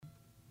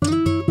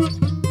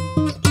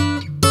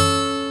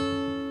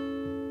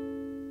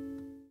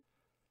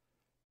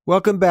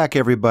Welcome back,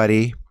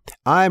 everybody.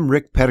 I'm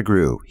Rick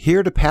Pettigrew,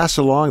 here to pass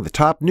along the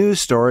top news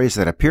stories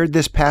that appeared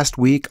this past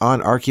week on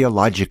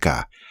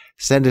Archaeologica.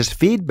 Send us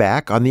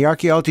feedback on the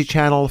Archaeology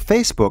Channel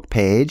Facebook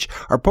page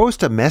or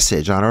post a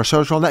message on our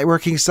social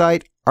networking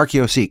site,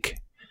 Archaeoseek.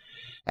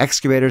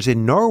 Excavators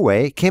in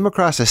Norway came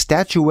across a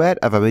statuette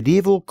of a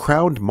medieval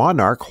crowned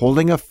monarch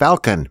holding a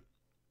falcon.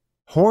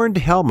 Horned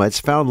helmets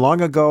found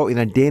long ago in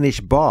a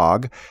Danish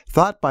bog,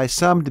 thought by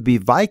some to be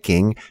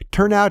Viking,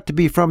 turn out to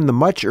be from the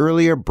much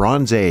earlier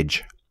Bronze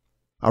Age.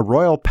 A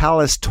royal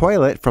palace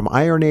toilet from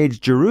Iron Age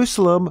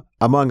Jerusalem,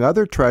 among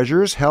other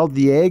treasures, held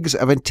the eggs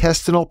of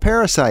intestinal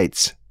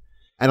parasites.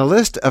 And a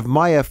list of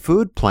Maya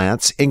food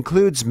plants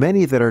includes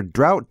many that are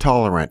drought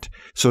tolerant,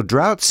 so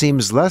drought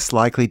seems less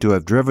likely to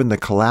have driven the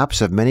collapse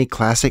of many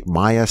classic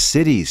Maya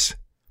cities.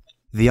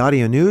 The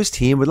Audio News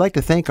team would like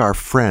to thank our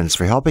friends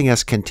for helping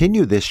us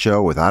continue this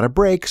show without a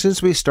break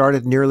since we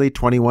started nearly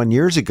 21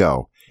 years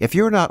ago. If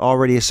you're not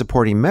already a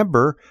supporting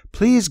member,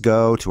 please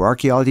go to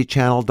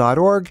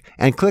archaeologychannel.org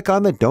and click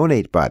on the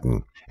donate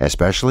button.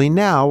 Especially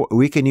now,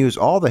 we can use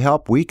all the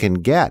help we can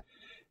get.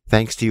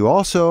 Thanks to you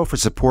also for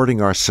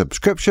supporting our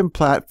subscription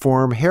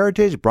platform,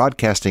 Heritage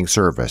Broadcasting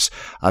Service,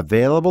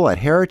 available at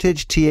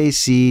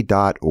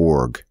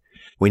heritagetac.org.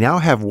 We now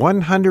have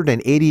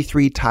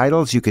 183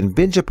 titles you can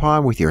binge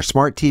upon with your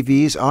smart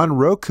TVs on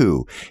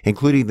Roku,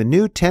 including the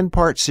new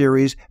 10-part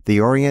series, The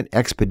Orient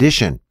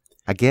Expedition.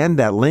 Again,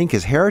 that link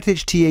is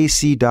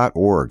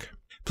heritagetac.org.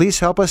 Please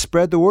help us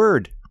spread the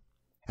word.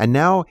 And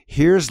now,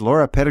 here's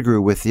Laura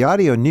Pettigrew with the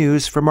audio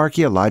news from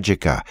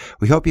Archaeologica.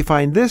 We hope you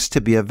find this to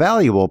be a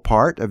valuable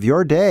part of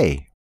your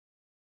day.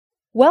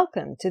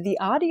 Welcome to the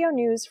audio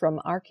news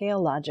from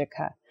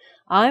Archaeologica.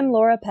 I'm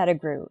Laura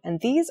Pettigrew,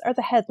 and these are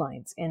the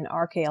headlines in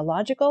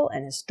archaeological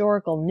and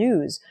historical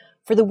news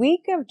for the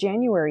week of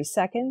January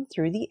 2nd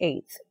through the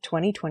 8th,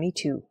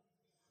 2022.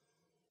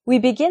 We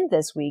begin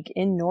this week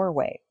in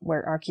Norway,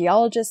 where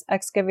archaeologists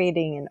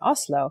excavating in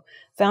Oslo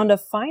found a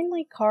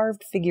finely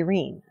carved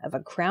figurine of a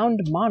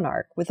crowned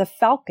monarch with a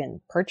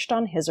falcon perched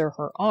on his or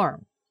her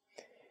arm.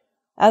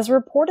 As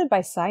reported by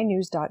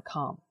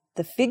SciNews.com,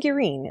 the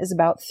figurine is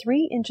about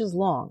 3 inches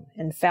long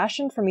and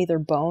fashioned from either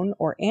bone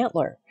or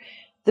antler.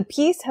 The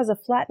piece has a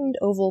flattened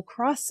oval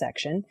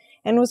cross-section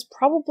and was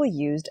probably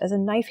used as a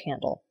knife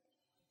handle.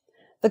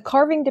 The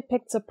carving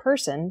depicts a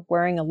person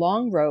wearing a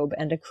long robe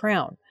and a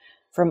crown.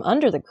 From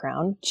under the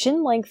crown,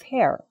 chin-length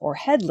hair or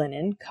head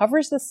linen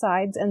covers the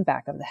sides and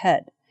back of the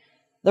head.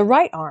 The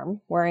right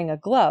arm, wearing a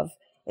glove,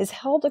 is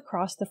held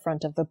across the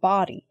front of the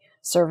body,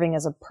 serving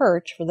as a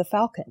perch for the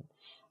falcon.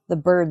 The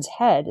bird's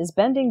head is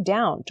bending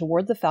down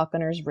toward the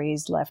falconer's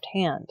raised left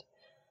hand.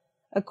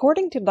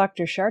 According to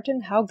Dr.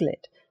 Kjartan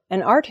Hauglit,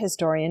 an art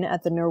historian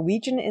at the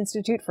Norwegian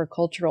Institute for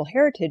Cultural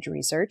Heritage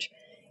Research,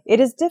 it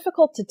is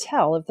difficult to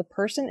tell if the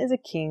person is a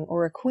king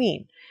or a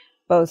queen.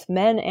 Both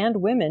men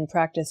and women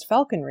practiced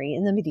falconry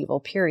in the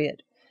medieval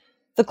period.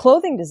 The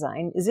clothing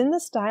design is in the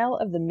style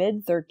of the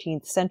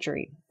mid-13th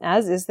century,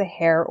 as is the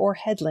hair or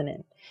head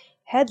linen.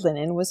 Head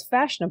linen was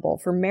fashionable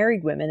for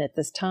married women at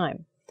this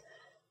time.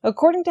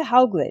 According to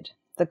Hauglit,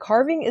 the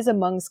carving is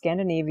among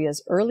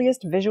Scandinavia's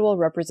earliest visual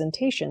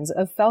representations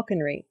of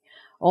falconry.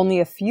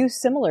 Only a few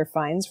similar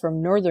finds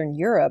from Northern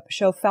Europe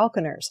show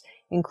falconers,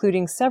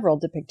 including several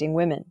depicting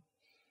women.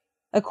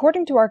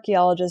 According to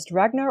archaeologist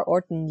Ragnar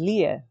Orten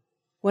Lie,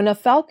 when a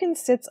falcon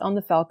sits on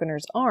the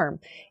falconer's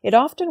arm, it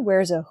often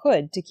wears a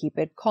hood to keep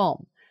it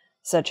calm.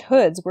 Such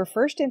hoods were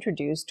first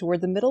introduced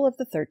toward the middle of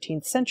the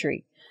 13th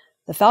century.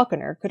 The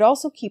falconer could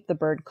also keep the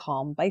bird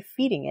calm by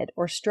feeding it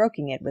or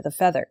stroking it with a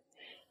feather.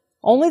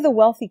 Only the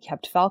wealthy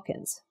kept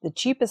falcons. The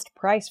cheapest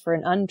price for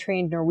an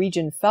untrained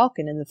Norwegian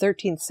falcon in the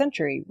 13th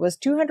century was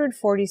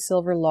 240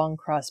 silver long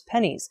cross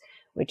pennies,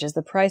 which is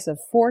the price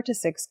of 4 to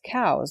 6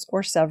 cows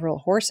or several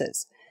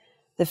horses.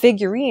 The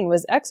figurine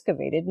was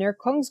excavated near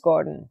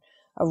Kongsgården,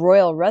 a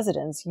royal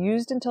residence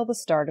used until the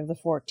start of the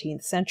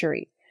 14th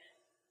century.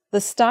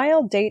 The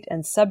style, date,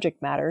 and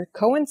subject matter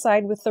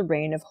coincide with the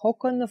reign of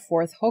Håkon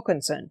IV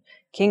Håkonsson,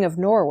 King of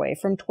Norway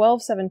from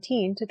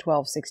 1217 to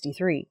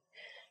 1263.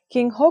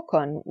 King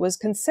Håkon was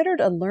considered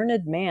a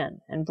learned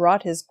man and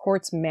brought his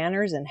court's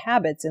manners and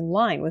habits in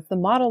line with the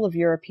model of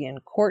European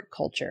court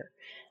culture.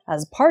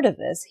 As part of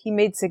this, he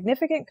made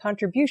significant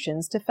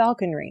contributions to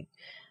falconry.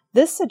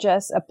 This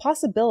suggests a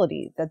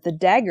possibility that the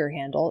dagger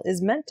handle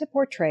is meant to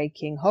portray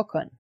King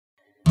Håkon.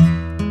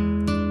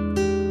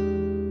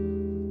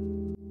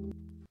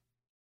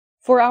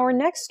 For our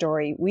next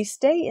story, we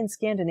stay in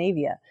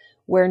Scandinavia,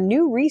 where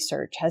new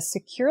research has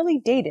securely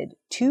dated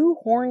 2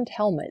 horned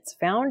helmets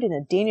found in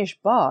a Danish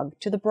bog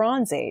to the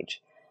Bronze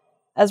Age.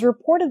 As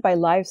reported by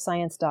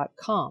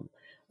LiveScience.com,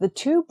 the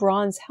 2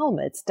 bronze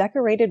helmets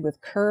decorated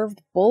with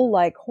curved,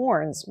 bull-like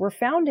horns were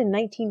found in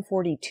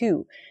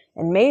 1942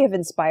 and may have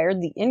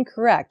inspired the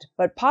incorrect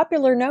but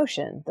popular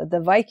notion that the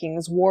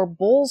Vikings wore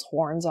bull's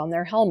horns on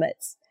their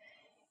helmets.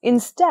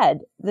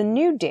 Instead, the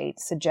new date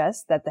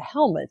suggests that the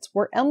helmets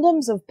were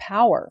emblems of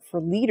power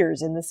for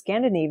leaders in the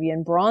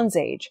Scandinavian Bronze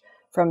Age,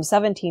 from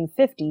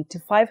 1750 to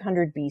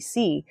 500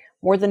 BC,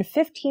 more than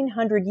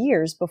 1,500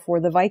 years before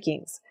the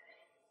Vikings.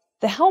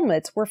 The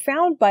helmets were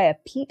found by a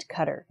peat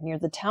cutter near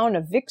the town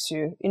of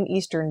Viksø in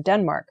eastern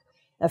Denmark,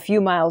 a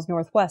few miles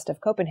northwest of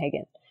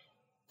Copenhagen.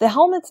 The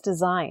helmet's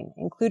design,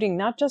 including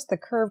not just the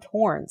curved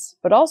horns,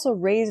 but also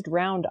raised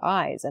round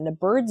eyes and a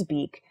bird's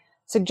beak,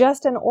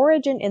 suggest an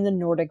origin in the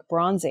Nordic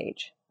Bronze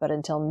Age, but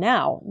until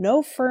now,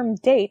 no firm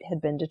date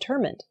had been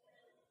determined.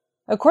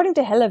 According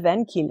to Helle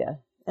Vendkilde,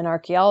 an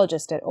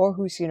archaeologist at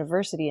Aarhus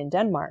University in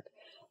Denmark,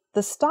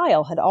 the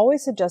style had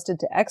always suggested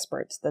to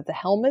experts that the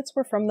helmets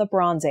were from the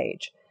Bronze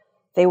Age.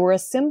 They were a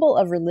symbol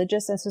of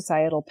religious and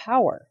societal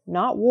power,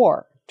 not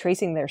war,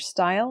 tracing their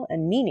style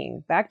and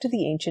meaning back to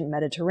the ancient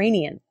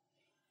Mediterranean.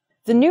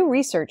 The new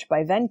research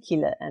by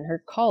Vendkilde and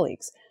her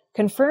colleagues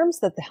confirms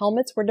that the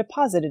helmets were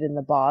deposited in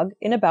the bog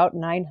in about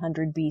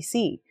 900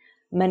 BC,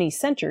 many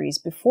centuries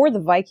before the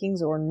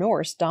Vikings or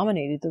Norse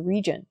dominated the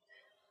region.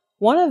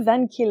 One of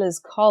Vendkilde's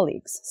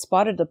colleagues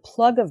spotted a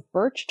plug of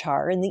birch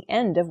tar in the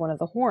end of one of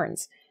the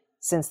horns.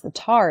 Since the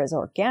tar is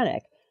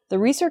organic, the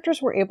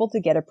researchers were able to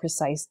get a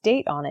precise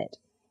date on it.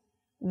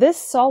 This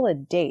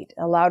solid date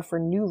allowed for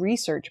new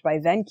research by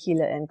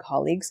Vendkilde and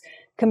colleagues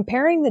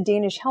comparing the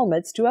Danish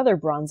helmets to other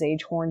Bronze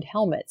Age horned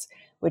helmets,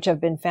 which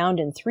have been found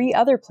in 3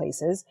 other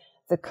places: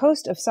 the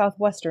coast of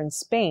southwestern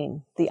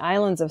Spain, the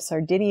islands of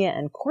Sardinia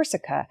and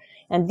Corsica,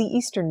 and the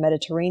eastern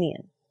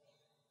Mediterranean.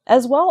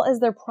 As well as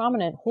their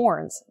prominent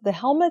horns, the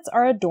helmets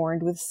are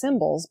adorned with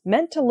symbols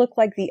meant to look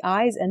like the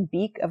eyes and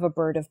beak of a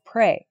bird of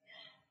prey.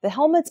 The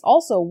helmets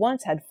also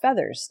once had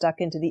feathers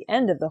stuck into the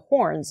end of the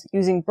horns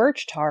using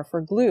birch tar for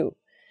glue.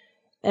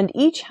 And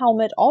each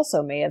helmet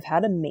also may have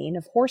had a mane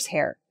of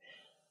horsehair.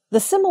 The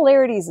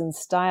similarities in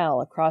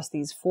style across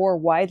these 4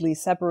 widely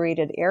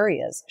separated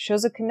areas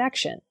shows a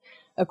connection.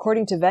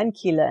 According to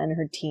Vendkilde and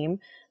her team,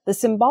 the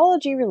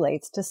symbology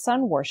relates to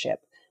sun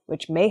worship,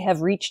 which may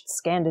have reached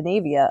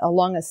Scandinavia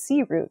along a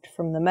sea route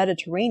from the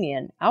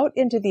Mediterranean out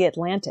into the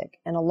Atlantic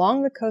and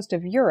along the coast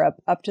of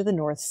Europe up to the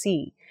North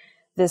Sea.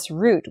 This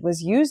route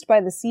was used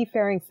by the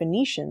seafaring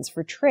Phoenicians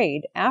for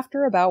trade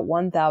after about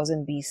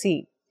 1000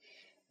 BC.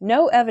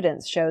 No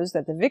evidence shows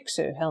that the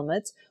Viksø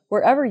helmets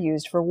were ever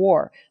used for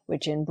war,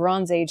 which in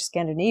Bronze Age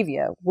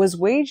Scandinavia was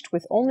waged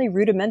with only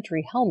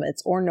rudimentary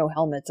helmets or no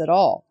helmets at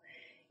all.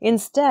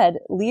 Instead,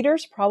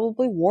 leaders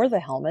probably wore the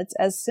helmets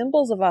as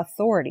symbols of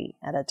authority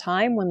at a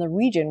time when the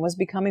region was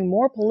becoming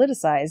more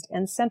politicized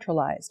and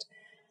centralized.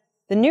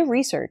 The new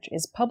research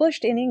is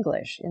published in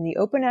English in the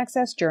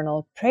open-access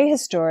journal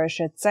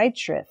Prähistorische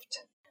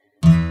Zeitschrift.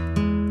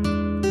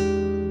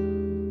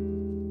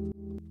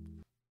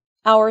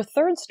 Our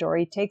third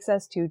story takes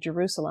us to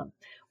Jerusalem,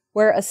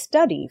 where a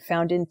study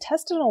found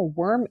intestinal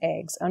worm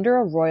eggs under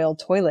a royal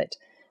toilet.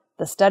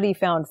 The study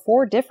found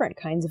 4 different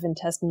kinds of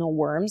intestinal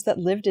worms that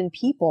lived in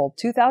people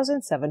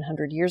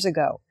 2,700 years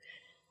ago.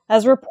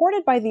 As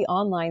reported by the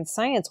online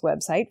science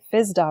website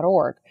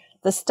phys.org,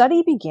 the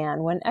study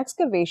began when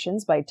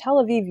excavations by Tel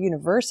Aviv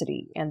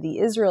University and the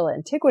Israel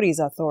Antiquities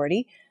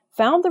Authority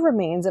found the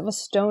remains of a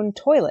stone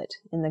toilet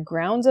in the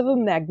grounds of a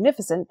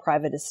magnificent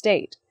private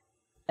estate.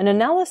 An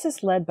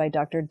analysis led by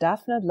Dr.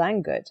 Daphne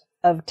Langgut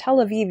of Tel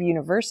Aviv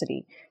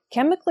University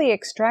chemically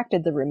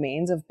extracted the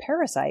remains of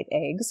parasite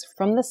eggs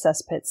from the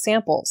cesspit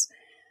samples.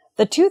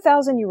 The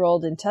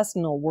 2,000-year-old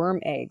intestinal worm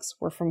eggs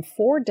were from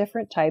 4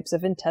 different types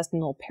of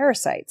intestinal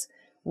parasites: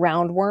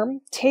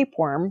 roundworm,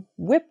 tapeworm,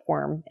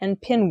 whipworm,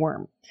 and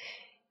pinworm.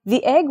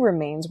 The egg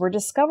remains were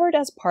discovered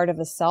as part of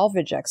a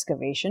salvage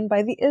excavation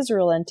by the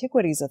Israel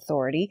Antiquities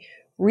Authority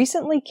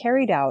recently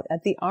carried out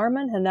at the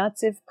Arman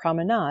Hanatziv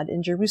Promenade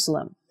in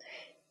Jerusalem.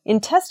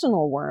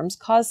 Intestinal worms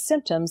cause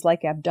symptoms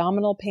like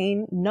abdominal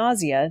pain,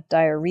 nausea,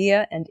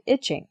 diarrhea, and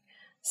itching.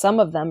 Some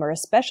of them are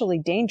especially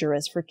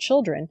dangerous for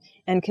children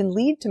and can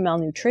lead to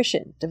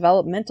malnutrition,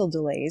 developmental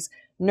delays,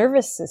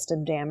 nervous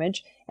system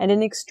damage, and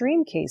in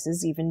extreme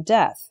cases, even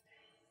death.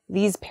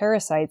 These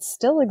parasites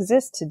still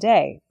exist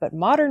today, but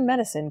modern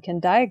medicine can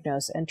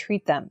diagnose and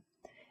treat them.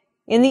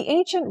 In the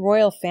ancient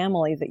royal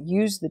family that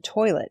used the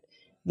toilet,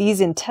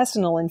 these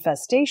intestinal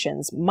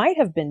infestations might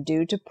have been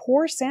due to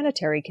poor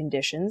sanitary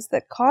conditions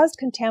that caused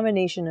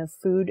contamination of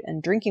food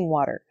and drinking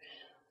water.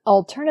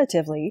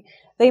 Alternatively,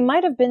 they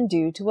might have been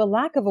due to a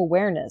lack of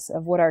awareness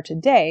of what are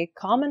today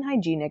common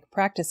hygienic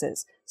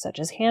practices, such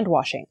as hand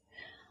washing.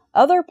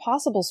 Other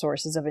possible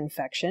sources of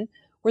infection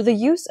were the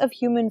use of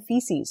human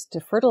feces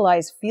to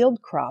fertilize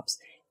field crops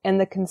and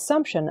the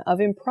consumption of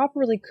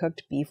improperly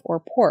cooked beef or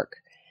pork.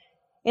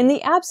 In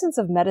the absence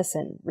of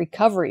medicine,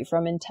 recovery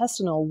from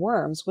intestinal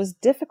worms was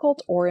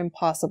difficult or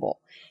impossible,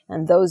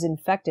 and those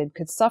infected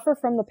could suffer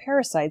from the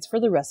parasites for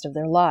the rest of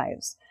their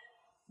lives.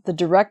 The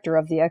director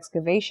of the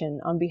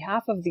excavation, on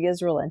behalf of the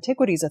Israel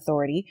Antiquities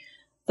Authority,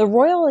 the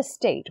royal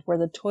estate where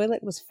the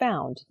toilet was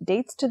found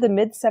dates to the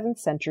mid-7th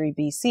century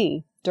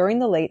BC, during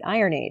the Late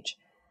Iron Age.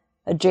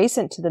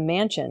 Adjacent to the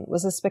mansion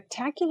was a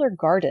spectacular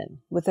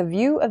garden with a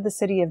view of the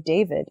city of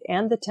David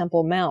and the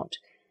Temple Mount.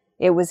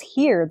 It was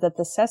here that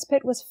the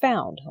cesspit was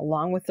found,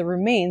 along with the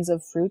remains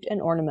of fruit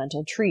and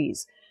ornamental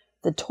trees.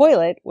 The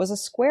toilet was a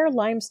square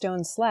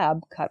limestone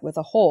slab cut with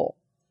a hole.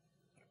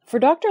 For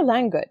Dr.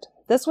 Langut,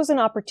 this was an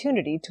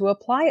opportunity to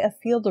apply a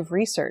field of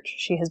research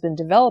she has been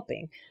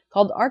developing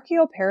called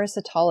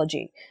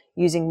archaeoparasitology,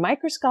 using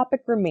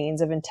microscopic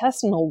remains of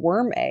intestinal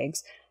worm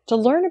eggs to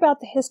learn about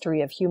the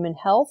history of human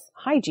health,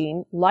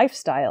 hygiene,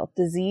 lifestyle,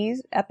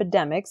 disease,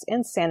 epidemics,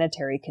 and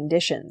sanitary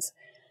conditions.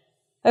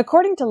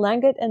 According to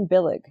Langut and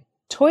Billig,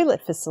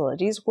 toilet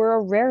facilities were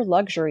a rare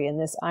luxury in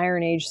this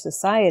Iron Age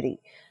society,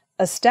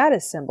 a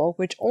status symbol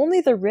which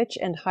only the rich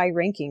and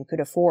high-ranking could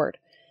afford.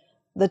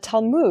 The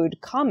Talmud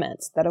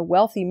comments that a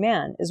wealthy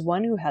man is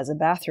one who has a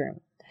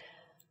bathroom.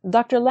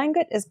 Dr.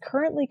 Langut is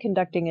currently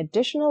conducting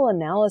additional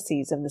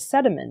analyses of the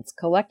sediments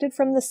collected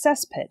from the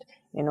cesspit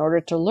in order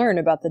to learn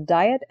about the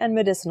diet and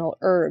medicinal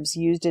herbs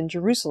used in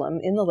Jerusalem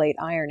in the late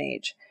Iron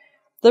Age.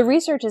 The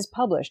research is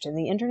published in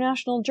the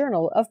International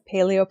Journal of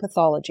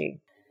Paleopathology.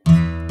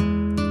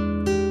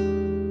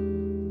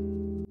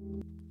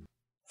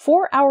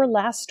 For our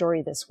last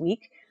story this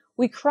week,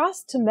 we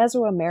crossed to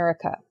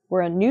Mesoamerica,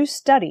 where a new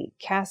study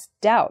cast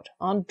doubt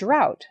on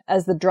drought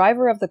as the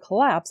driver of the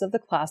collapse of the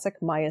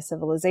classic Maya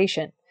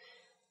civilization.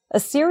 A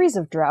series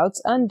of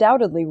droughts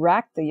undoubtedly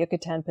racked the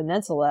Yucatan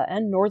Peninsula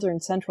and northern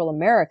Central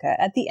America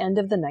at the end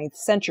of the 9th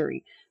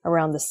century,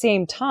 around the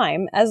same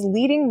time as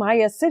leading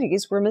Maya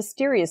cities were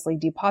mysteriously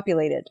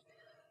depopulated.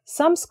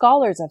 Some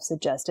scholars have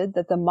suggested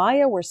that the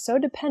Maya were so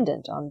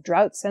dependent on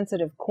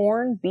drought-sensitive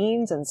corn,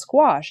 beans, and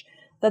squash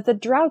that the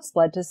droughts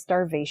led to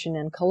starvation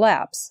and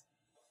collapse.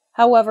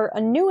 However, a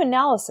new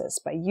analysis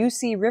by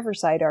UC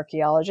Riverside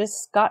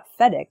archaeologist Scott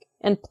Fedek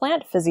and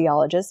plant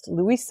physiologist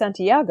Luis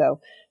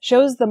Santiago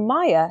shows the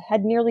Maya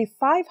had nearly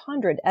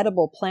 500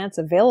 edible plants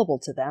available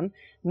to them,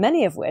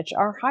 many of which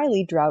are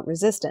highly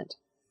drought-resistant.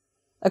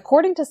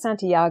 According to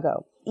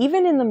Santiago,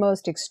 even in the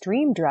most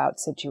extreme drought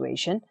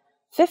situation,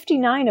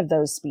 59 of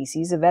those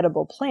species of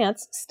edible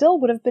plants still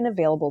would have been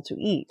available to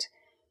eat.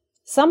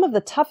 Some of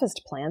the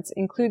toughest plants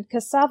include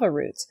cassava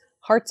roots,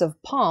 hearts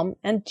of palm,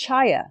 and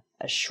chaya,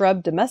 a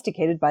shrub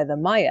domesticated by the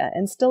Maya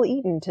and still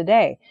eaten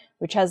today,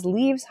 which has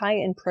leaves high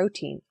in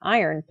protein,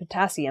 iron,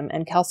 potassium,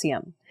 and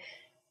calcium.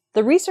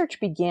 The research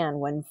began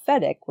when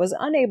Fedek was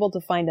unable to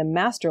find a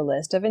master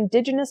list of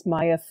indigenous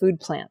Maya food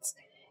plants.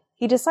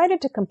 He decided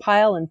to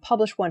compile and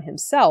publish one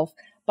himself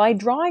by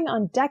drawing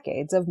on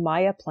decades of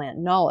Maya plant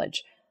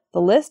knowledge.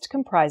 The list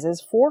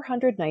comprises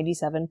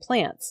 497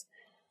 plants.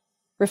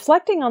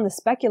 Reflecting on the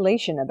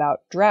speculation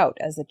about drought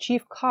as the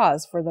chief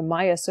cause for the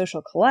Maya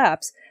social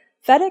collapse,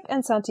 Fedek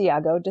and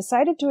Santiago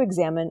decided to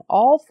examine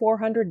all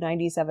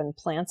 497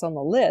 plants on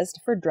the list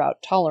for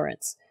drought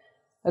tolerance.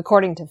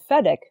 According to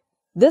Fedek,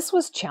 this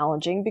was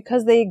challenging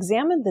because they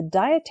examined the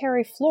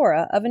dietary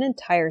flora of an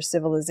entire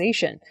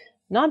civilization,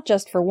 not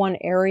just for one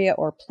area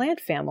or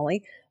plant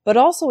family, but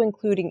also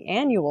including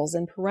annuals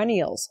and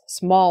perennials,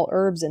 small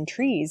herbs and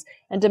trees,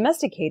 and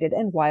domesticated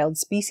and wild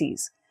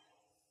species.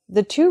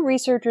 The two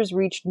researchers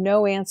reached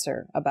no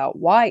answer about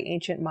why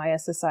ancient Maya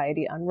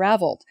society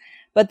unraveled,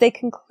 but they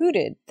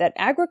concluded that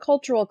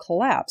agricultural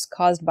collapse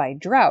caused by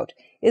drought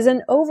is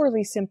an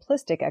overly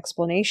simplistic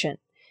explanation.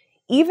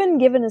 Even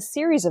given a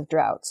series of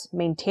droughts,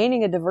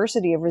 maintaining a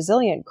diversity of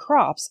resilient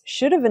crops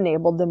should have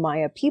enabled the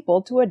Maya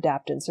people to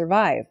adapt and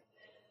survive.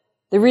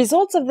 The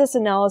results of this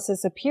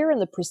analysis appear in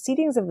the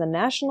Proceedings of the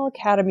National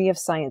Academy of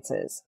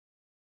Sciences.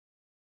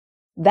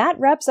 That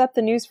wraps up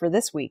the news for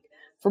this week.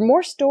 For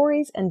more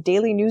stories and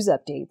daily news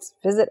updates,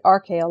 visit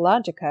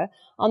Archaeologica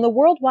on the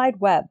World Wide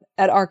Web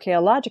at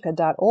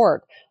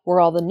archaeologica.org, where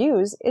all the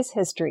news is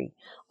history.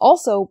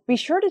 Also, be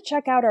sure to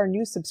check out our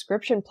new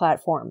subscription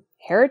platform,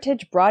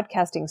 Heritage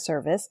Broadcasting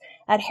Service,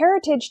 at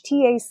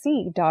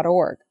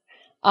heritagetac.org.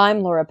 I'm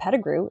Laura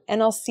Pettigrew,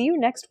 and I'll see you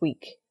next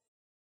week.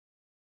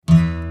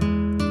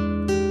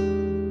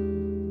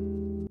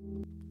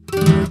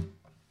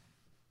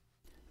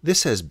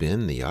 This has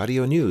been the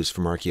audio news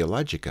from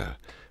Archaeologica,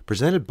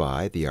 presented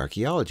by the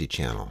Archaeology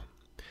Channel.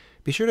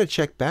 Be sure to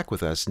check back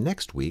with us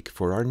next week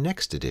for our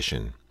next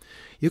edition.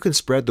 You can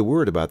spread the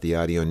word about the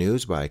audio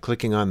news by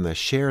clicking on the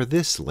Share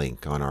This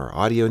link on our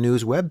audio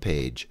news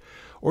webpage,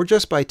 or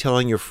just by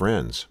telling your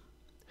friends.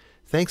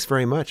 Thanks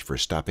very much for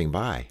stopping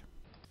by.